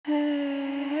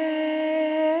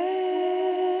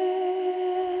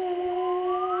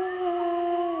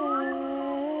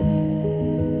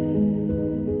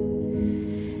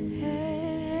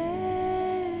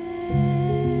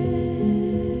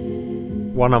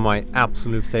One of my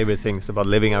absolute favorite things about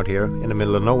living out here in the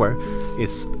middle of nowhere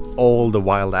is all the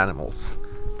wild animals.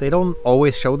 They don't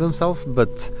always show themselves,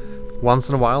 but once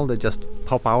in a while they just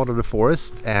pop out of the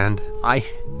forest, and I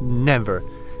never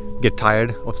get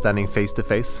tired of standing face to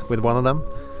face with one of them.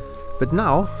 But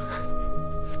now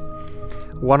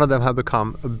one of them have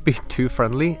become a bit too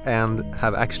friendly and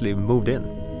have actually moved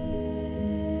in.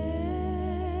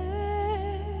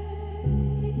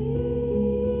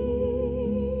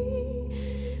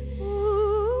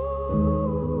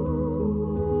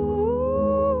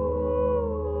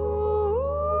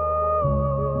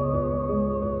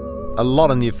 A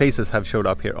lot of new faces have showed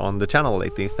up here on the channel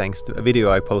lately, thanks to a video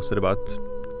I posted about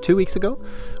 2 weeks ago,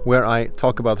 where I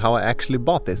talk about how I actually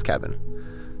bought this cabin.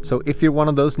 So if you're one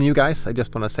of those new guys, I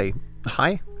just want to say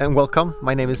hi and welcome.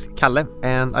 My name is Kalle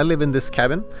and I live in this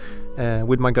cabin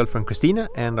with my girlfriend Christina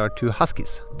and our 2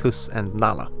 huskies, Tuss and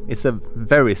Nala. It's a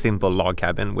very simple log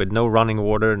cabin with no running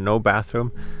water, no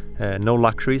bathroom, no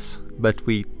luxuries, but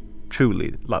we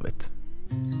truly love it.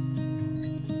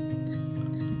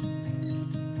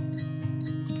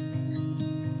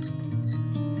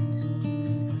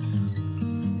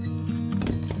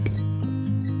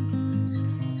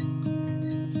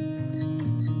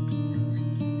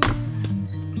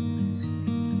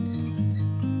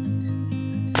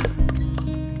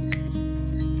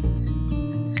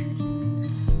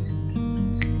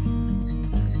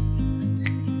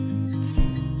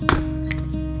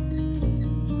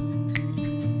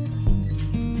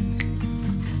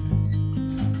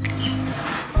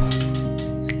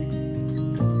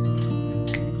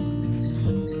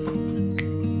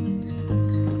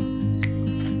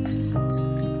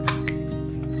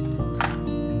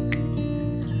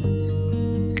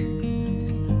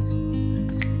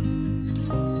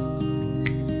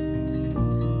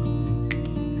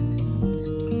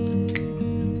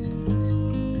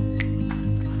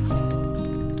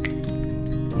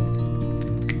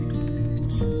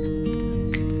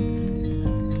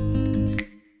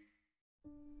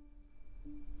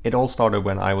 It all started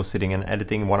when I was sitting and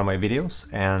editing one of my videos,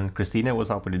 and Christina was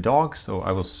out with the dog, so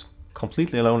I was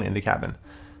completely alone in the cabin.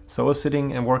 So I was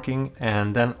sitting and working,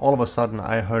 and then all of a sudden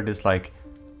I heard this like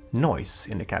noise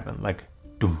in the cabin, like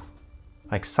doom,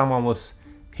 like someone was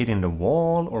hitting the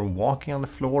wall or walking on the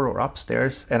floor or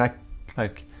upstairs, and I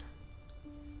like,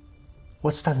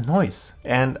 what's that noise?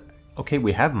 And okay,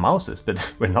 we have mouses, but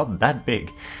we're not that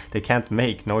big. They can't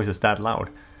make noises that loud.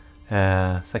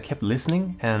 So I kept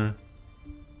listening, and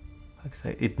like I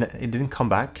say, it didn't come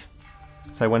back.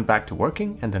 So I went back to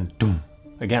working, and then doom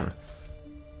again.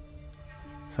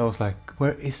 So I was like,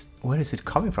 where is it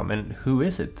coming from, and who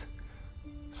is it?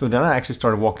 So then I actually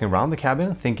started walking around the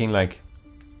cabin thinking like,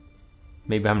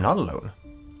 maybe I'm not alone.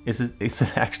 Is it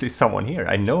actually someone here?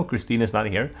 I know Christina's not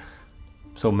here,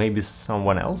 so maybe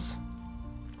someone else.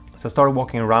 So I started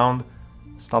walking around,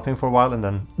 stopping for a while, and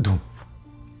then doom,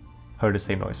 heard the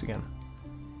same noise again.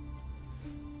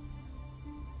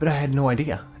 But I had no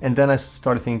idea. And then I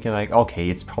started thinking like,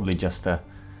 okay, it's probably just a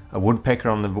woodpecker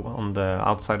on the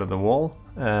outside of the wall.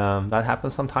 That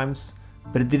happens sometimes.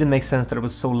 But it didn't make sense that it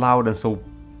was so loud and so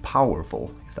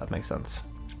powerful, if that makes sense.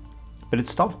 But it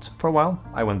stopped for a while.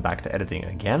 I went back to editing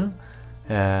again.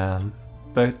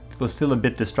 But it was still a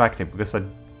bit distracting because I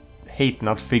hate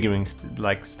not figuring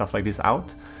stuff like this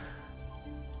out.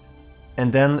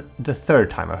 And then the third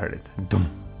time I heard it,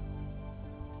 doom.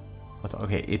 I thought,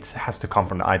 okay, it has to come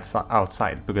from the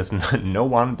outside because no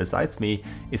one besides me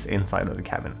is inside of the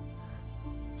cabin.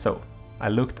 So I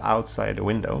looked outside the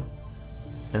window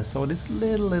and saw this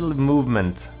little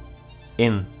movement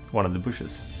in one of the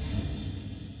bushes.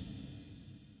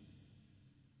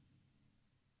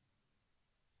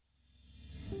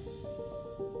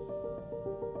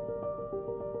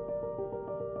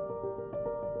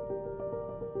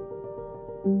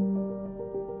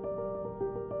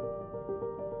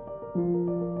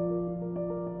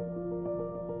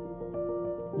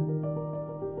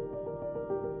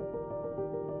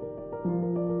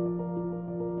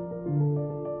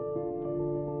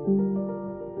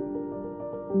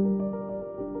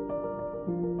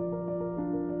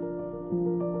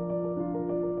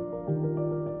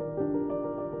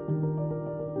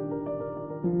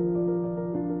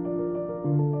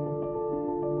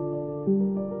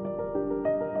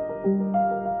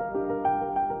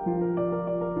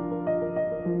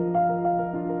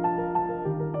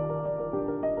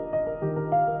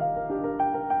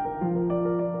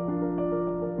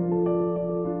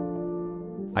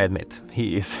 I admit,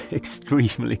 he is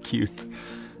extremely cute.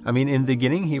 I mean, in the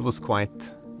beginning he was quite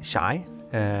shy,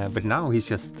 but now he's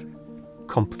just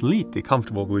completely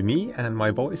comfortable with me and my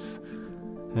voice.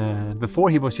 Before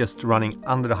he was just running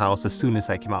under the house as soon as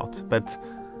I came out, but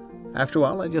after a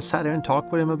while I just sat there and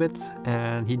talked with him a bit,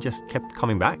 and he just kept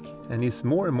coming back, and he's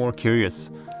more and more curious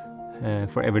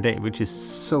for every day, which is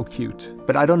so cute.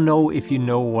 But I don't know if you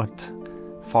know what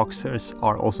foxers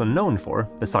are also known for,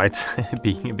 besides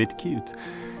being a bit cute.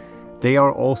 They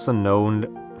are also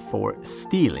known for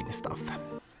stealing stuff.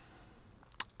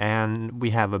 And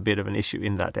we have a bit of an issue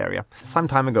in that area. Some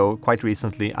time ago, quite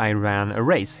recently, I ran a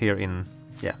race here in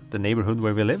the neighborhood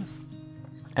where we live.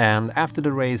 And after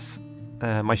the race,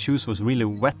 my shoes was really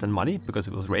wet and muddy because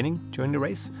it was raining during the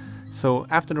race. So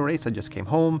after the race, I just came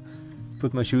home,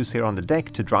 put my shoes here on the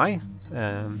deck to dry,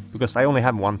 because I only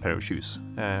have one pair of shoes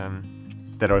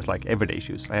that are like everyday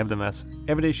shoes. I have them as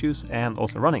everyday shoes and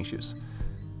also running shoes.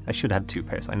 I should have two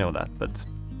pairs, I know that, but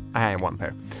I have one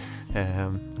pair.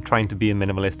 I'm trying to be a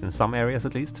minimalist in some areas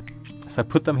at least. So I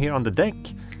put them here on the deck,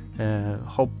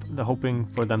 hoping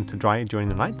for them to dry during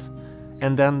the night.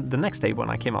 And then the next day when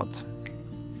I came out,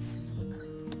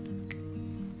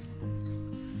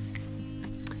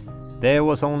 there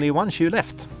was only one shoe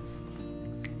left.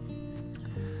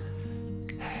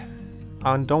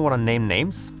 I don't want to name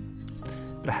names,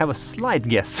 but I have a slight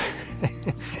guess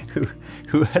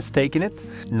who has taken it.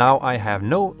 Now I have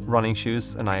no running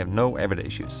shoes and I have no everyday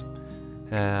shoes.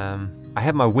 I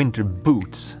have my winter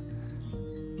boots,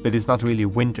 but it's not really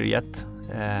winter yet,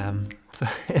 so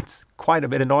it's quite a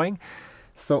bit annoying.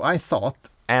 So I thought,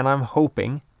 and I'm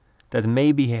hoping, that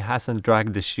maybe he hasn't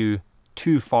dragged the shoe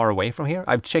too far away from here.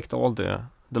 I've checked all the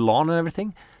lawn and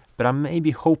everything, but I'm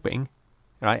maybe hoping,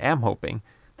 or I am hoping,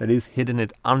 that he's hidden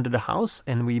it under the house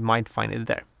and we might find it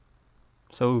there.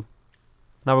 So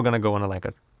now we're gonna go on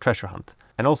a treasure hunt.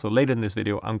 And also later in this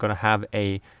video I'm gonna have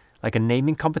a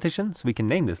naming competition, so we can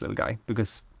name this little guy,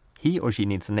 because he or she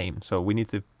needs a name, so we need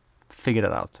to figure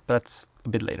that out. But that's a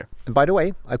bit later. And by the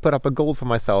way, I put up a goal for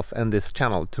myself and this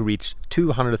channel to reach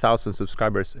 200,000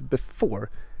 subscribers before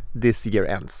this year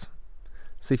ends.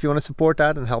 So if you want to support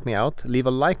that and help me out, leave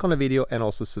a like on the video and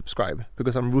also subscribe,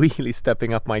 because I'm really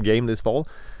stepping up my game this fall.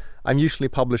 I'm usually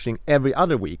publishing every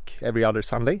other week, every other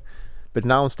Sunday, but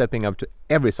now I'm stepping up to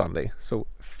every Sunday, so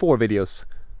 4 videos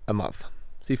a month.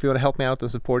 So if you want to help me out and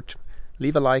support,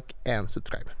 leave a like and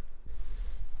subscribe.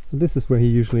 This is where he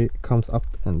usually comes up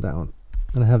and down.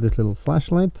 And I have this little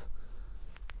flashlight.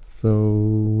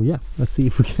 So yeah, let's see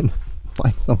if we can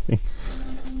find something.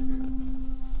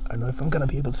 I don't know if I'm gonna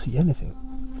be able to see anything.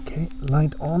 Okay,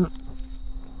 light on.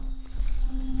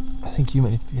 I think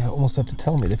you almost have to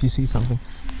tell me if you see something.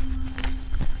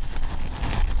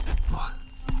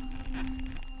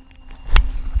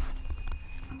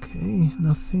 Okay,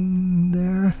 nothing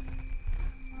there.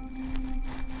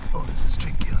 Oh, this is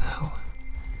tricky as hell.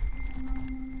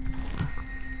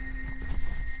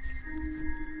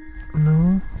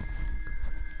 No.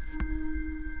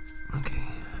 Okay.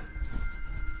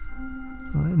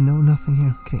 Alright, no, nothing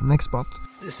here. Okay, next spot.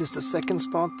 This is the second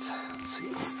spot. Let's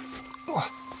see. Oh.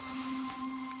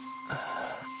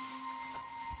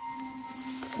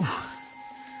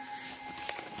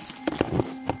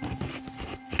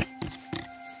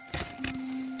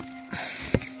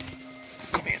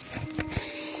 Come here.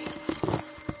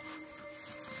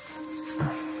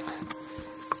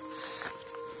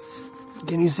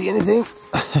 Can you see anything?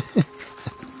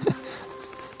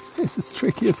 This is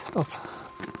tricky as hell.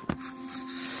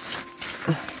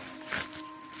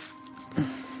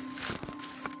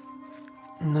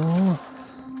 No.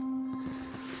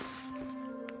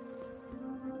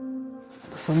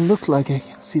 Doesn't look like I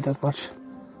can see that much.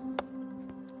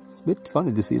 It's a bit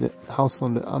funny to see the house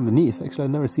from the underneath. Actually,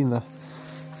 I've never seen that.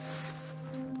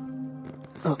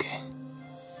 Okay.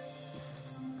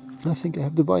 I think I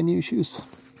have to buy new shoes.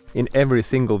 In every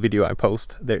single video I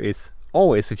post, there is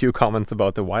always a few comments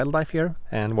about the wildlife here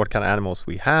and what kind of animals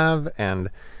we have, and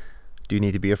do you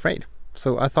need to be afraid?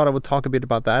 So I thought I would talk a bit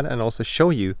about that and also show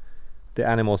you the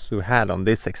animals we had on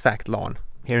this exact lawn.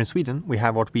 Here in Sweden we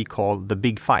have what we call the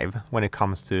big 5 when it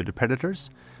comes to the predators,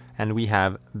 and we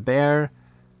have bear,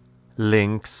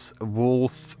 lynx,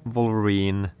 wolf,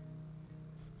 wolverine,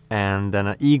 and then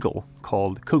an eagle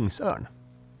called kungsörn.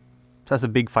 So that's the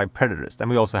big 5 predators. Then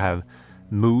we also have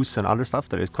moose and other stuff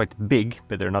that is quite big,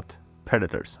 but they're not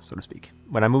predators, so to speak.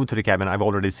 When I moved to the cabin, I've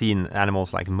already seen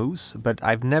animals like moose, but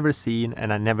I've never seen,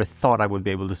 and I never thought I would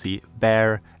be able to see,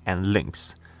 bear and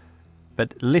lynx.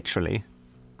 But literally,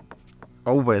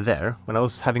 over there, when I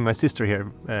was having my sister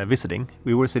here visiting,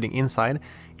 we were sitting inside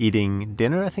eating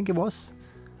dinner, I think it was,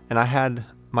 and I had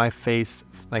my face,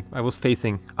 like I was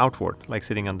facing outward, like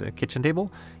sitting on the kitchen table,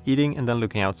 eating and then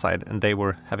looking outside, and they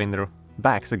were having their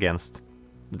backs against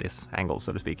this angle,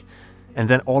 so to speak. And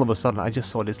then all of a sudden I just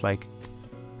saw this like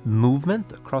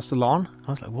movement across the lawn.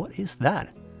 I was like, what is that?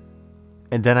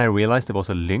 And then I realized it was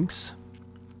a lynx,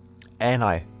 and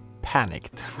I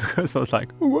panicked because I was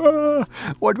like, whoa,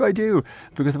 what do I do?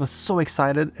 Because I was so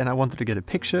excited and I wanted to get a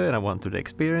picture and I wanted to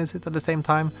experience it at the same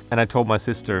time. And I told my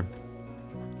sister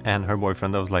and her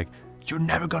boyfriend, I was like, you're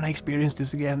never gonna experience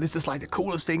this again. This is like the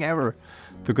coolest thing ever.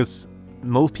 Because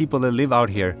most people that live out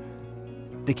here,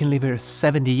 they can live here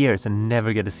 70 years and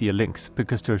never get to see a lynx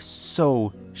because they're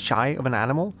so shy of an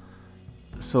animal.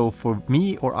 So for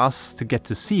me or us to get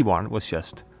to see one was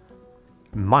just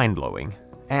mind-blowing.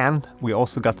 And we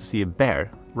also got to see a bear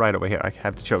right over here. I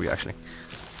have to show you actually.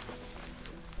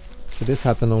 So this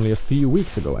happened only a few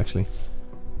weeks ago actually.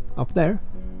 Up there,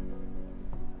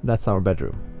 that's our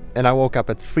bedroom. And I woke up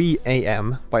at 3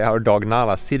 a.m. by our dog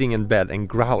Nala sitting in bed and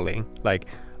growling like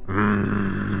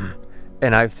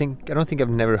and I don't think I've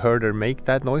never heard her make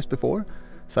that noise before,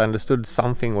 so I understood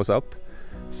something was up.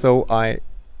 So I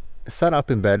sat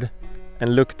up in bed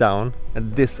and looked down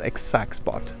at this exact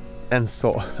spot and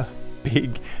saw a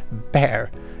big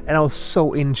bear, and I was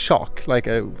so in shock. Like,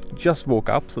 I just woke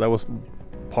up, so that was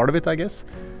part of it, I guess,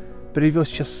 but it was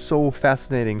just so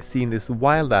fascinating seeing this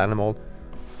wild animal.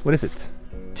 What is it,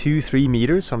 2-3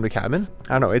 meters from the cabin?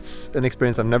 I don't know, it's an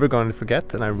experience I'm never going to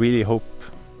forget, and I really hope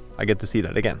I get to see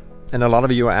that again. And a lot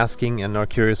of you are asking and are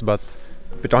curious about,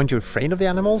 but aren't you afraid of the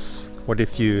animals? What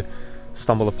if you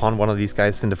stumble upon one of these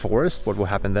guys in the forest? What will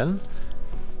happen then?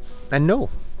 And no,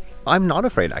 I'm not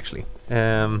afraid actually.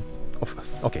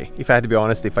 Okay, if I had to be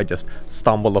honest, if I just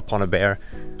stumbled upon a bear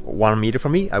 1 meter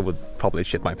from me, I would probably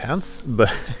shit my pants.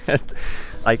 But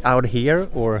like out here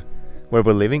or where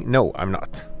we're living, no, I'm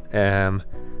not.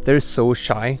 They're so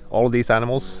shy, all these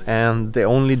animals, and the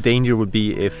only danger would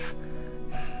be if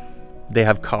they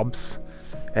have cubs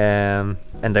and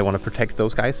they want to protect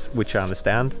those guys, which I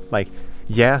understand. Like,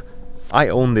 yeah, I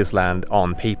own this land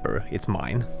on paper, it's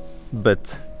mine,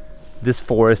 but this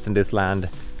forest and this land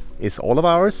is all of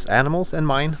ours, animals and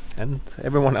mine and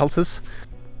everyone else's.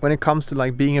 When it comes to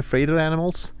like being afraid of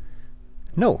animals,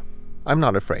 no, I'm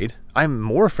not afraid. I'm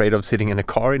more afraid of sitting in a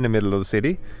car in the middle of the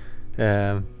city.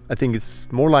 I think it's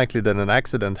more likely that an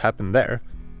accident happened there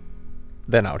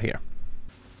than out here.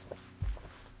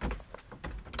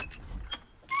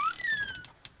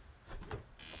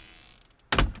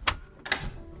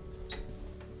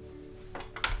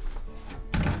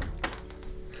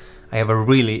 I have a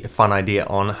really fun idea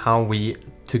on how we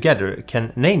together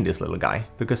can name this little guy,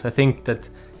 because I think that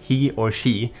he or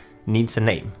she needs a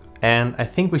name, and I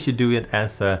think we should do it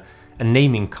as a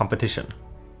naming competition.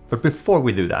 But before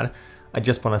we do that, I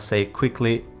just want to say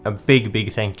quickly a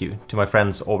big thank you to my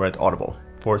friends over at Audible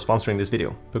for sponsoring this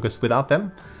video, because without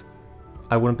them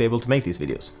I wouldn't be able to make these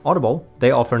videos. Audible,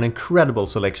 they offer an incredible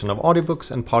selection of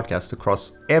audiobooks and podcasts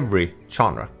across every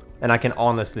genre. And I can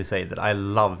honestly say that I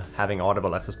love having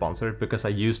Audible as a sponsor, because I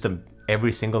use them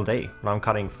every single day when I'm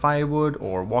cutting firewood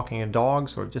or walking the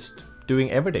dogs or just doing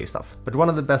everyday stuff. But one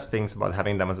of the best things about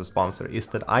having them as a sponsor is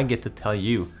that I get to tell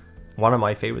you one of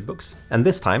my favorite books. And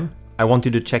this time, I want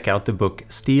you to check out the book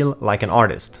Steal Like an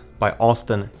Artist by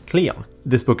Austin Kleon.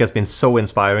 This book has been so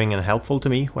inspiring and helpful to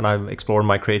me when I've explored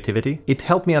my creativity. It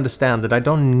helped me understand that I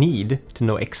don't need to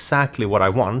know exactly what I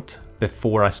want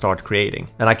before I start creating.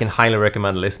 And I can highly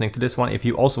recommend listening to this one if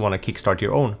you also want to kickstart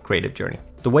your own creative journey.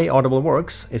 The way Audible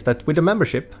works is that with a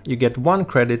membership, you get 1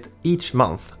 credit each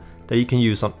month that you can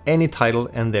use on any title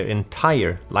and their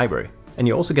entire library. And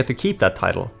you also get to keep that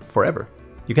title forever.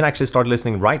 You can actually start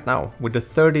listening right now with the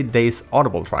 30 days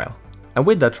Audible trial. And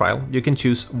with that trial, you can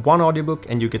choose 1 audiobook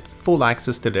and you get full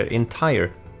access to their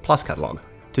entire Plus catalog.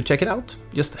 To check it out,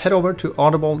 just head over to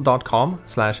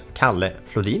audible.com/Kalle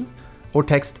Flodin or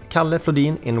text Kalle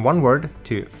Flodin in 1 word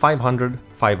to 500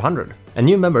 500. And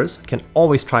new members can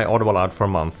always try Audible out for a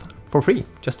month for free,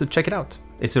 just to check it out.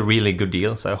 It's a really good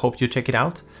deal, so I hope you check it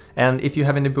out. And if you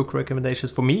have any book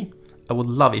recommendations for me, I would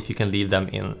love if you can leave them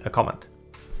in a comment.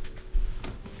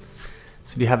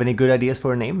 So do you have any good ideas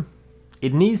for a name?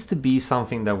 It needs to be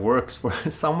something that works for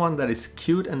someone that is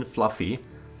cute and fluffy,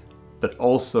 but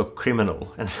also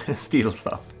criminal and steal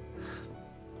stuff.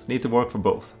 It needs to work for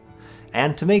both.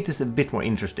 And to make this a bit more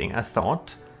interesting, I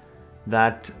thought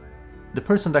that the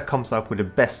person that comes up with the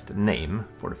best name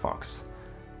for the fox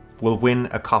will win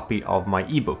a copy of my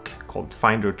ebook called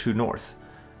Finder True North.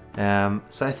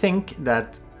 So I think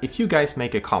that if you guys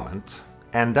make a comment,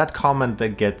 and that comment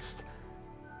that gets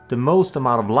the most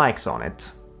amount of likes on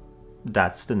it,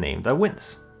 that's the name that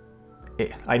wins.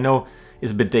 I know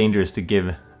it's a bit dangerous to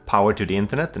give power to the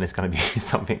internet, and it's gonna be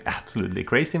something absolutely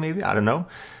crazy maybe, I don't know.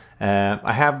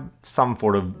 I have some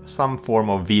form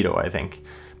of veto, I think,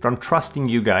 but I'm trusting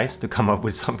you guys to come up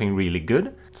with something really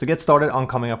good. So get started on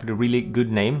coming up with a really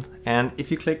good name. And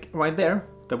if you click right there,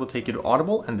 that will take you to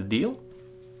Audible and the deal.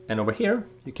 And over here,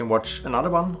 you can watch another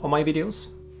one of my videos.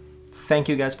 Thank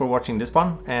you guys for watching this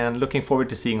one, and looking forward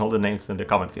to seeing all the names in the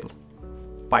comment field.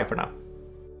 Bye for now.